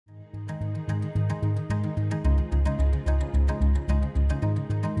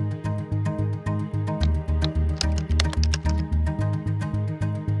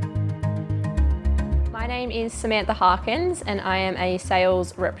name is Samantha Harkins and I am a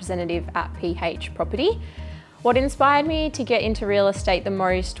sales representative at PH Property. What inspired me to get into real estate the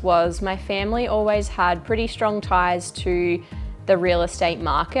most was my family always had pretty strong ties to the real estate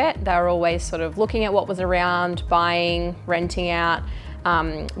market. They were always sort of looking at what was around, buying, renting out,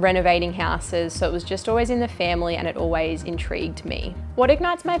 renovating houses. So it was just always in the family and it always intrigued me. What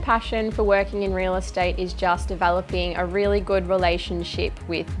ignites my passion for working in real estate is just developing a really good relationship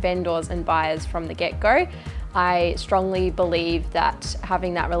with vendors and buyers from the get-go. I strongly believe that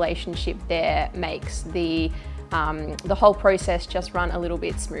having that relationship there makes the whole process just run a little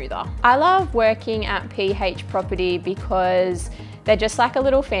bit smoother. I love working at PH Property because they're just like a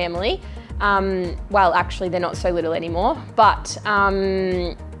little family. Well, actually they're not so little anymore, but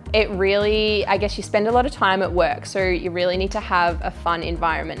it really, I guess you spend a lot of time at work, so you really need to have a fun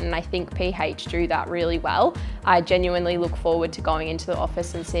environment, and I think PH do that really well. I genuinely look forward to going into the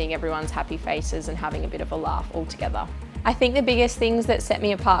office and seeing everyone's happy faces and having a bit of a laugh all together. I think the biggest things that set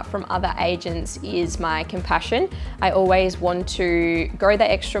me apart from other agents is my compassion. I always want to go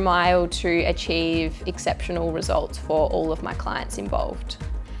the extra mile to achieve exceptional results for all of my clients involved.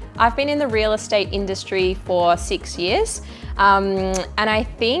 I've been in the real estate industry for 6 years, and I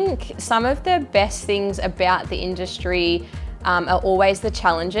think some of the best things about the industry are always the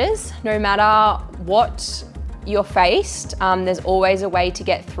challenges. No matter what you're faced, there's always a way to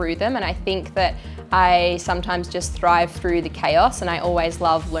get through them, and I think that I sometimes just thrive through the chaos, and I always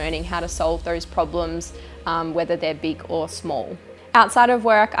love learning how to solve those problems, whether they're big or small. Outside of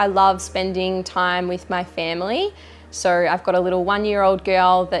work, I love spending time with my family. So I've got a little 1-year-old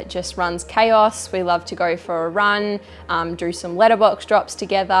girl that just runs chaos. We love to go for a run, do some letterbox drops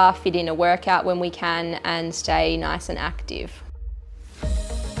together, fit in a workout when we can, and stay nice and active.